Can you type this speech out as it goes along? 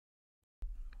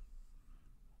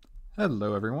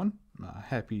Hello everyone,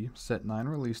 happy Set 9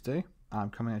 release day. I'm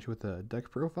coming at you with a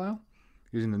deck profile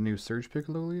using the new Surge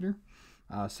Piccolo leader,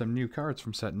 some new cards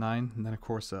from Set 9, and then of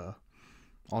course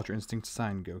Ultra Instinct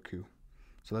signed Goku.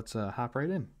 So let's hop right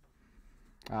in.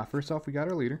 First off, we got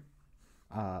our leader,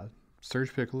 uh,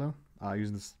 Surge Piccolo,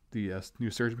 using the new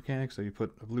Surge mechanic. So you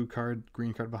put a blue card,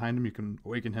 green card behind him, you can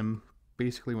awaken him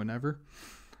basically whenever.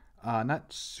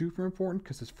 Not super important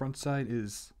because his front side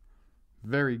is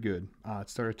very good.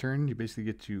 At start a turn, you basically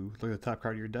get to look at the top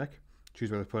card of your deck, choose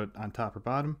whether to put it on top or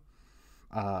bottom,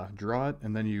 draw it,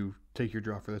 and then you take your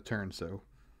draw for the turn. So,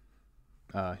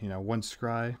 one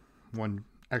scry, one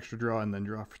extra draw, and then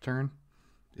draw for turn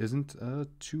isn't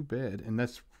too bad. And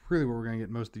that's really where we're going to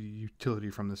get most of the utility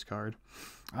from this card.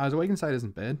 His Awakened side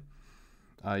isn't bad.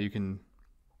 You can,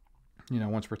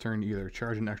 once per turn, either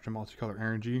charge an extra multicolor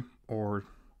energy or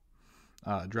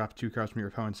drop two cards from your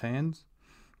opponent's hands.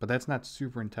 But that's not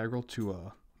super integral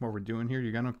to what we're doing here.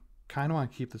 You're going to kind of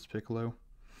want to keep this Piccolo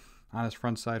on his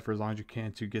front side for as long as you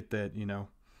can to get that,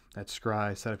 that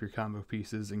scry, set up your combo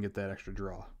pieces, and get that extra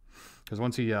draw. Because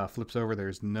once he flips over,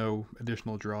 there's no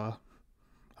additional draw.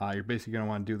 You're basically going to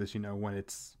want to do this, when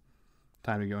it's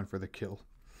time to go in for the kill.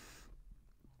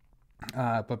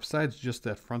 But besides just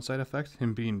that front side effect,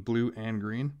 him being blue and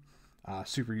green,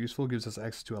 super useful, gives us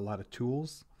access to a lot of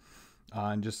tools,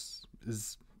 and just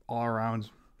is all around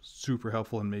super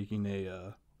helpful in making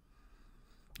a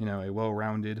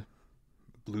well-rounded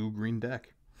blue-green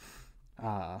deck.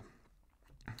 So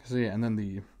yeah, and then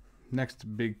the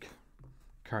next big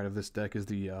card of this deck is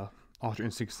the Ultra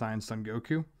Instinct Saiyan Son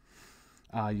Goku.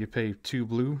 You pay 2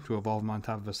 blue to evolve him on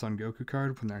top of a Son Goku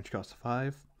card when their energy costs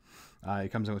 5.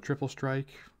 It comes in with triple strike,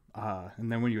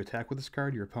 and then when you attack with this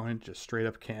card, your opponent just straight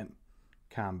up can't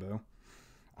combo.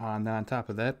 And then on top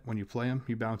of that, when you play him,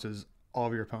 he bounces all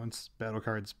of your opponent's battle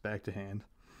cards back to hand.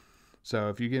 So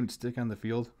if you get him to stick on the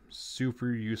field,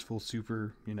 super useful,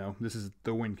 super, this is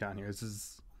the win con here. This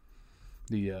is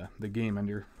the game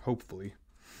ender, hopefully.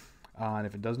 And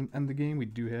if it doesn't end the game, we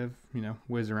do have,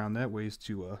 ways around that, ways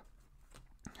to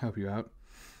help you out.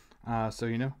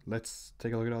 So, let's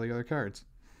take a look at all the other cards.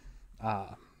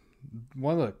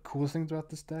 One of the coolest things about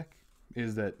this deck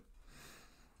is that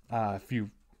if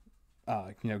you,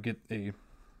 get a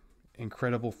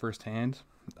incredible first hand,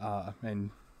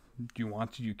 and you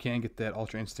want to, you can get that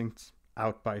Ultra Instinct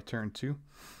out by turn 2.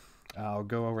 I'll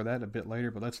go over that a bit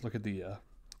later, but let's look at the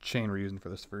chain we're using for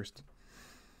this first.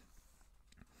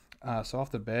 So off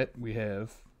the bat, we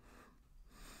have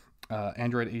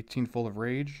Android 18 Full of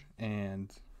Rage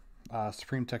and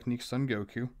Supreme Technique Son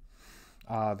Goku.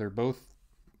 They're both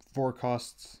 4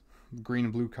 costs, green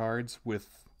and blue cards with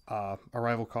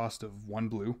arrival cost of 1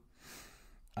 blue.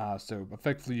 So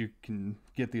effectively you can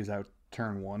get these out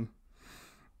turn 1.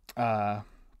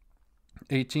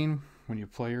 18, when you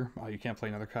play her, you can't play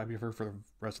another copy of her for the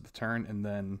rest of the turn. And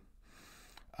then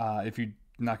if you're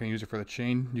not going to use her for the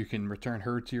chain, you can return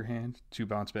her to your hand to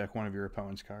bounce back one of your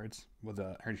opponent's cards with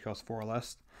a energy cost 4 or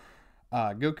less.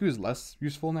 Goku is less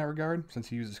useful in that regard since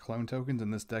he uses clone tokens,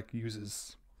 and this deck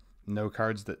uses no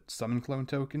cards that summon clone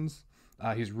tokens.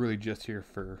 He's really just here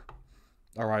for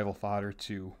arrival fodder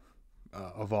to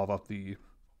evolve up the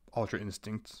Ultra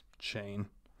Instinct chain.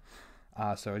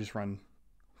 So I just run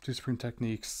 2 Supreme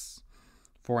Techniques,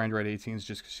 4 Android 18s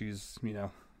just because she's,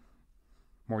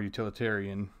 more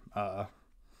utilitarian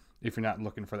if you're not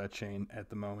looking for that chain at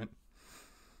the moment.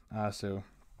 So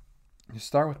you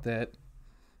start with that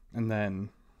and then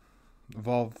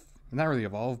evolve, not really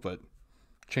evolve, but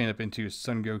chain up into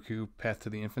Son Goku Path to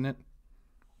the Infinite,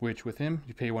 which with him,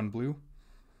 you pay 1 blue,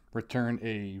 return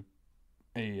a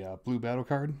blue battle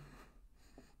card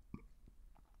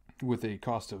with a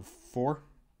cost of 4.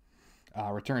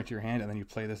 Return it to your hand, and then you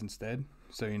play this instead.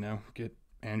 So, get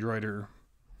Android or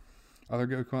other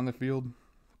Goku on the field.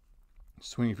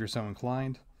 Swing if you're so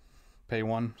inclined. Pay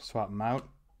 1, swap them out.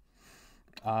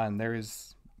 And there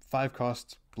is 5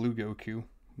 cost blue Goku,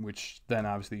 which then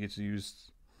obviously gets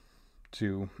used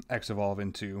to X-Evolve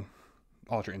into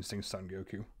Ultra Instinct Son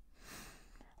Goku.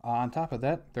 On top of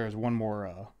that, there's one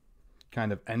more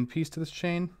kind of end piece to this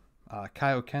chain,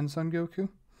 Kaioken Son Goku,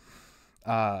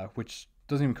 which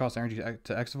doesn't even cost energy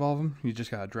to X-Evolve him. You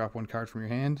just gotta drop 1 card from your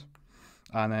hand.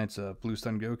 And then it's a blue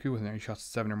Son Goku with an energy cost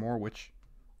of 7 or more, which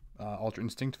Ultra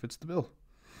Instinct fits the bill.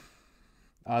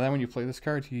 Then when you play this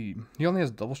card, he only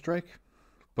has double strike,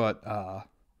 but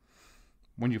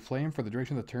when you play him for the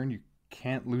duration of the turn, you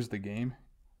can't lose the game.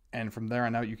 And from there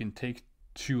on out, you can take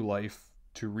 2 life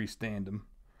to restand him.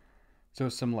 So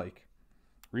some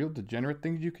real degenerate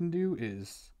things you can do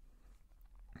is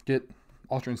get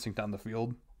Ultra Instinct on the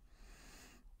field,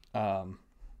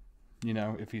 You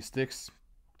know, if he sticks,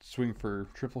 swing for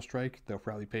triple strike. They'll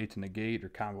probably pay to negate or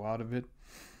combo out of it.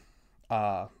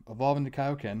 Evolve into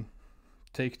Kaioken,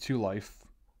 take 2 life,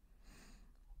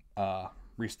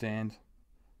 restand,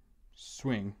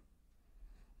 swing.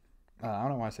 I don't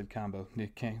know why I said combo. They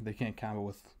can't combo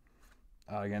with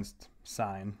against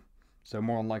sign, so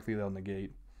more than likely they'll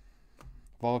negate.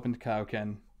 Evolve into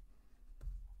Kaioken,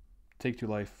 take 2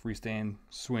 life, restand,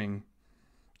 swing.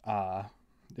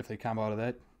 If they combo out of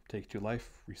that, take 2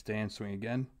 life, restand, swing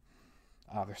again.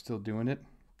 They're still doing it.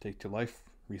 Take 2 life,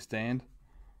 restand.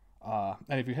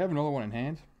 And if you have another one in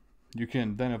hand, you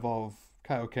can then evolve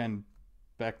Kaioken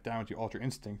back down to Ultra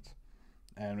Instinct.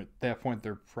 And at that point,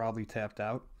 they're probably tapped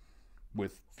out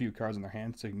with few cards in their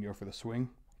hand, so you can go for the swing.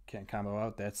 Can't combo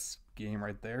out. That's game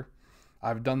right there.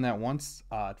 I've done that once.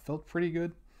 It felt pretty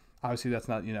good. Obviously, that's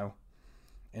not,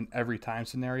 in every time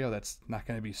scenario. That's not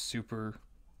going to be super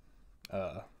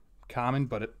common,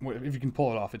 but if you can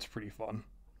pull it off, it's pretty fun.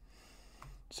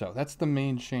 So that's the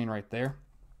main chain right there.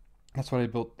 That's what I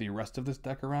built the rest of this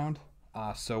deck around.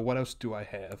 So what else do I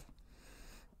have?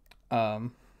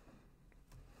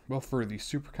 Well, for the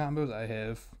super combos, I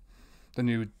have the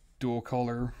new dual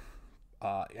color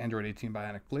Android 18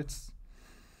 Bionic Blitz.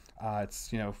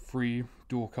 It's, free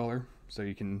dual color, so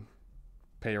you can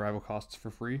pay your rival costs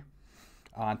for free.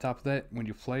 On top of that, when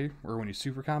you play or when you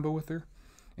super combo with her,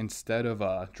 instead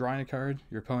of drawing a card,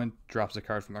 your opponent drops a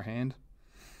card from their hand.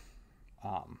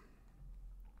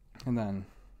 And then,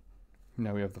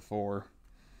 we have the 4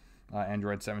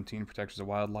 Android 17 Protectors of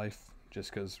Wildlife,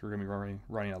 just because we're going to be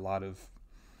running a lot of,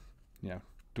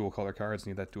 dual color cards,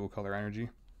 need that dual color energy.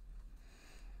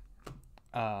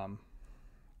 I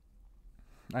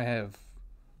have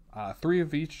 3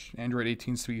 of each Android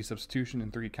 18 Speedy Substitution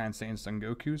and 3 Kansei Son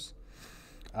Gokus.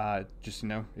 Just,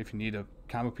 if you need a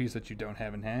combo piece that you don't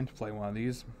have in hand, play one of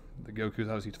these. The Gokus,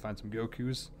 obviously, to find some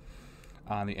Gokus.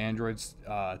 On the Androids,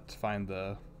 to find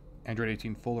the Android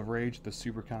 18 Full of Rage, the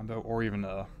super combo, or even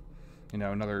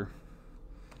another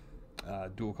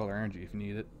dual color energy if you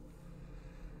need it.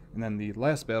 And then the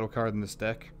last battle card in this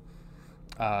deck,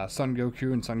 Son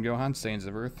Goku and Son Gohan, Saiyans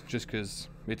of Earth, just because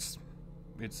it's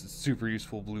a super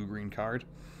useful blue-green card.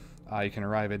 You can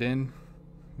arrive it in.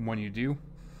 When you do,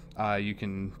 you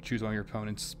can choose one of your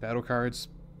opponent's battle cards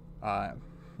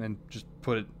and just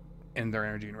put it in their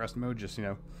energy and rest mode, just,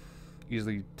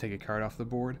 easily take a card off the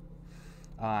board.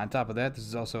 On top of that, this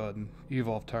is also an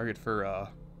evolved target for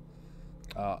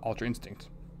Ultra Instinct.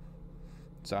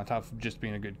 So on top of just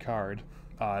being a good card,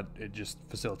 it just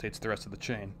facilitates the rest of the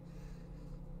chain.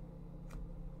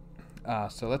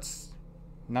 So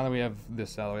now that we have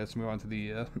this out of the way, let's move on to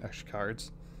the extra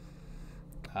cards.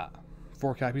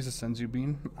 4 copies of Senzu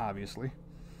Bean, obviously.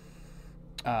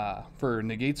 For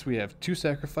negates, we have 2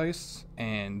 Sacrifice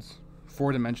and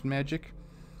 4 Dimension Magic.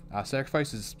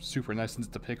 Sacrifice is super nice since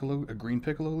it's a green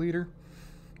Piccolo leader.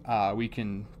 We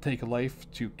can take a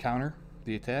life to counter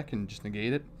the attack and just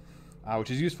negate it, which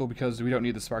is useful because we don't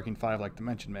need the Sparking 5 like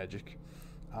Dimension Magic.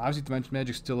 Obviously, Dimension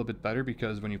Magic's still a bit better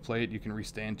because when you play it, you can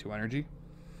restand 2 energy.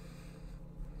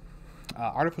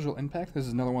 Artificial Impact, this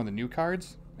is another one of the new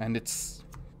cards, and it's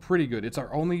pretty good. It's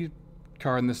our only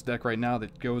card in this deck right now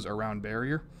that goes around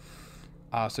barrier.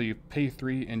 So you pay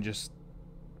 3 and just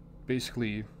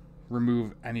basically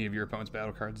remove any of your opponent's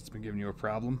battle cards that's been giving you a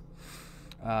problem.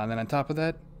 And then on top of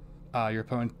that, your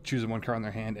opponent chooses 1 card in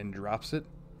their hand and drops it.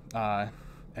 And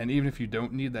even if you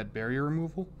don't need that barrier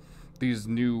removal, these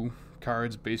new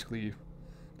cards basically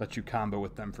let you combo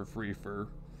with them for free for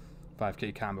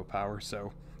 5k combo power,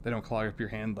 so they don't clog up your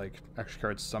hand like extra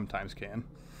cards sometimes can.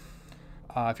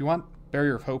 If you want,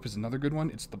 Barrier of Hope is another good one.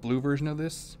 It's the blue version of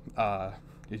this.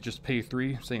 You just pay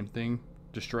 3, same thing,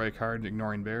 destroy a card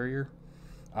ignoring barrier.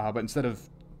 But instead of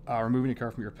removing a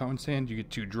card from your opponent's hand, you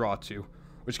get to draw 2,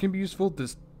 which can be useful.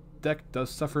 This deck does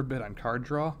suffer a bit on card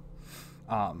draw.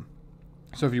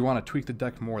 So if you want to tweak the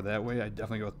deck more that way, I'd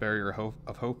definitely go with Barrier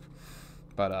of Hope.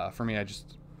 But for me, I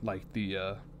just like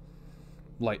the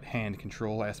light hand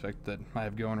control aspect that I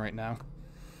have going right now.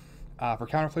 For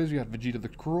counterplays, we got Vegeta the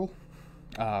Cruel.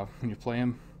 When you play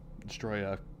him, destroy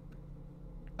one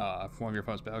of your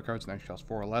opponent's battle cards, and actually costs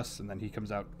 4 or less, and then he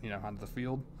comes out, onto the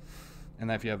field. And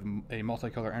then if you have a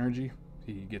multicolor energy,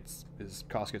 his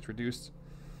cost gets reduced.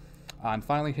 And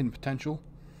finally, Hidden Potential.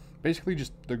 Basically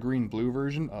just the green-blue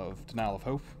version of Denial of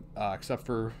Hope, except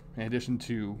for, in addition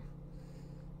to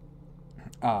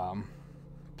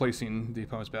placing the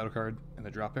opponent's battle card in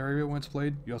the drop area when it's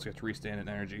played, you also get to restand an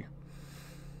energy.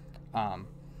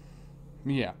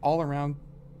 Yeah, all around,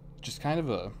 just kind of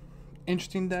a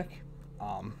interesting deck.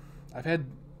 I've had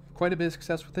quite a bit of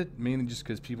success with it, mainly just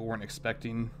because people weren't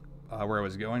expecting where I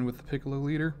was going with the Piccolo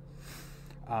leader.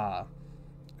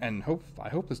 And I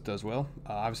hope this does well.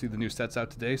 Obviously, the new set's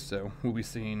out today, so we'll be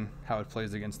seeing how it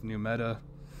plays against the new meta.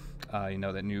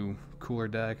 That new cooler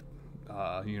deck,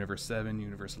 Universe 7,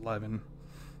 Universe 11,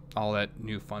 all that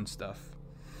new fun stuff.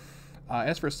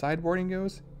 As for sideboarding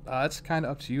goes, it's kind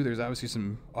of up to you. There's obviously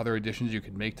some other additions you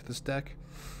could make to this deck.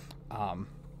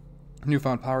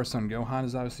 Newfound Power Sun Gohan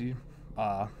is obviously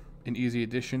an easy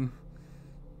addition.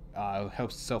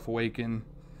 Helps Self-Awaken,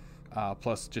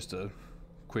 plus just a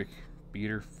quick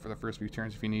beater for the first few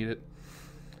turns if you need it.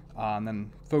 And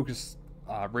then Focus,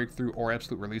 Breakthrough, or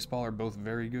Absolute Release Ball are both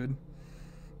very good.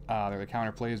 They're the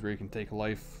counter plays where you can take a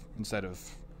life instead of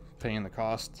paying the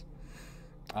cost.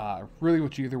 Really,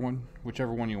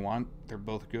 whichever one you want, they're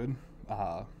both good.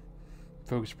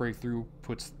 Focus Breakthrough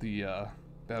puts the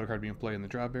battle card being played in the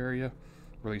drop area.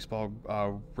 Release Ball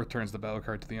returns the battle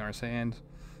card to the owner's hand,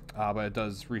 but it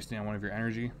does restand one of your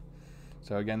energy.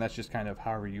 So again, that's just kind of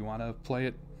however you want to play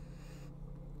it.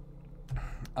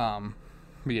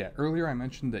 But yeah, earlier I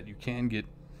mentioned that you can get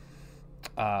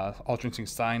Ultra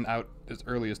Instinct Sign out as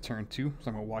early as turn 2, so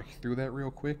I'm going to walk you through that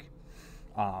real quick.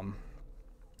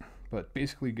 But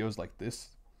basically it goes like this.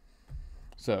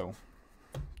 So,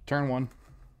 turn 1,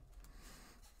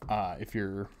 if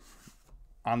you're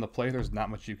on the play, there's not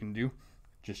much you can do.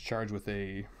 Just charge with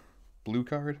a blue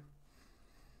card,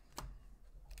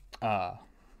 and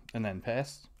then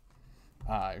pass.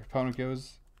 Your opponent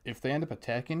goes, if they end up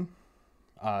attacking,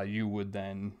 you would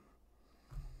then,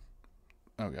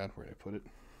 oh god, where did I put it?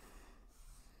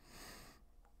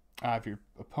 If your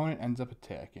opponent ends up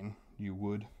attacking, you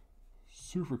would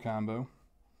super combo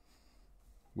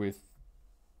with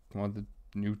one of the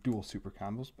new dual super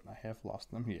combos, but I have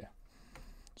lost them. Yeah,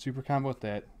 super combo with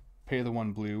that. Pay the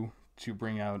 1 blue to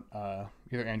bring out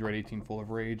either Android 18 Full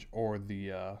of Rage or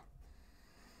the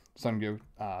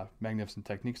Magnificent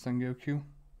Technique Son Goku.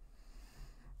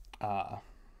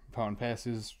 Opponent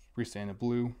passes, restand a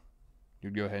blue.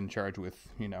 You'd go ahead and charge with,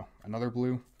 another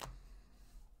blue.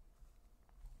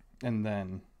 And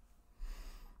then,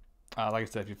 like I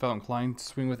said, if you felt inclined to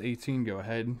swing with 18, go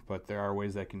ahead. But there are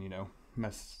ways that can,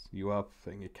 mess you up.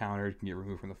 They can get countered, can get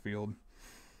removed from the field.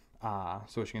 So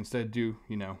what you can instead do,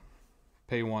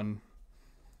 pay 1,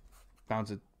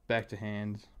 bounce it back to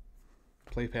hand,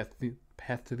 play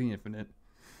Path to the Infinite,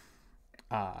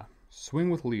 swing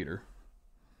with Leader.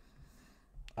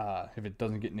 If it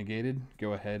doesn't get negated,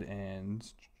 go ahead and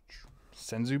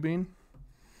Senzu Bean.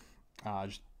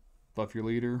 Just buff your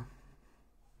leader.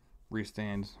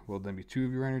 Restand will then be 2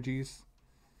 of your energies.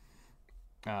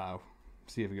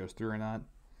 See if it goes through or not.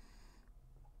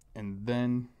 And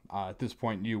then at this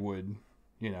point you would,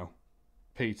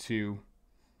 pay 2,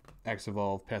 X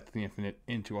Evolve, Path to the Infinite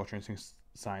into Ultra Instinct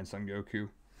Sign Son Goku.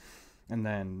 And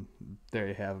then there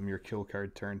you have them, your kill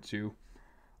card turn 2.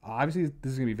 Obviously,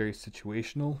 this is going to be very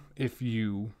situational. If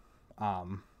your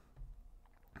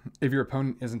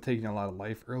opponent isn't taking a lot of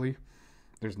life early,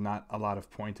 there's not a lot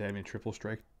of point to having a triple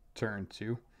strike turn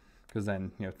 2, because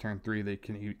then turn 3 they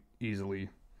can easily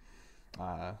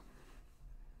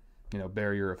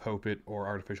Barrier of Hope it or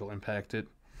Artificial Impact it.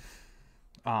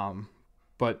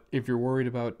 But if you're worried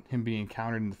about him being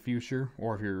countered in the future,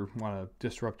 or if you want to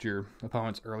disrupt your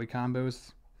opponent's early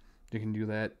combos, you can do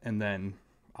that. And then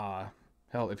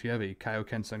hell, if you have a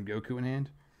Kaioken Son Goku in hand,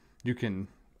 you can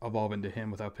evolve into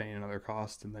him without paying another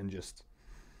cost, and then just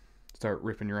start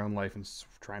ripping your own life and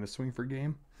trying to swing for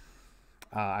game.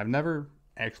 I've never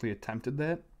actually attempted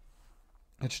that.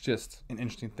 It's just an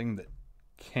interesting thing that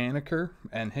can occur,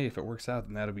 and hey, if it works out,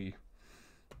 then that'll be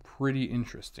pretty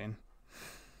interesting.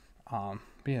 But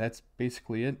yeah, that's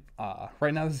basically it.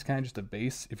 Right now, this is kind of just a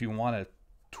base. If you want to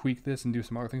tweak this and do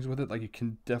some other things with it, like, you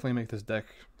can definitely make this deck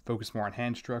focus more on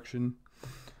hand destruction,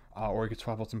 or you could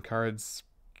swap out some cards,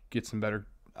 get some better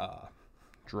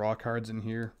draw cards in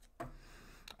here.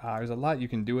 There's a lot you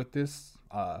can do with this.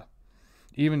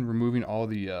 Even removing all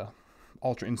the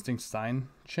Ultra Instinct Sign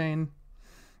chain,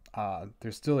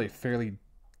 there's still a fairly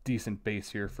decent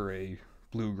base here for a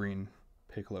blue-green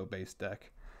Piccolo base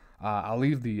deck. I'll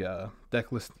leave the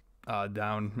deck list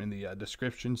down in the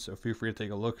description, so feel free to take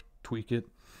a look, tweak it.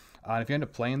 And if you end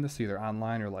up playing this either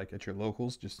online or like at your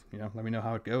locals, just let me know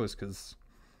how it goes, because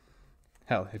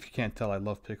hell, if you can't tell, I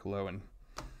love Piccolo and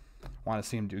want to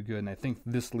see him do good, and I think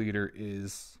this leader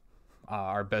is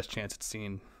our best chance at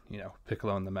seeing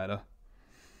Piccolo in the meta.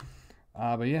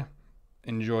 But yeah,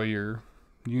 enjoy your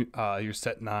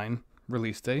set 9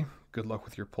 release day. Good luck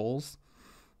with your polls,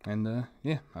 and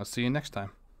yeah, I'll see you next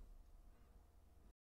time.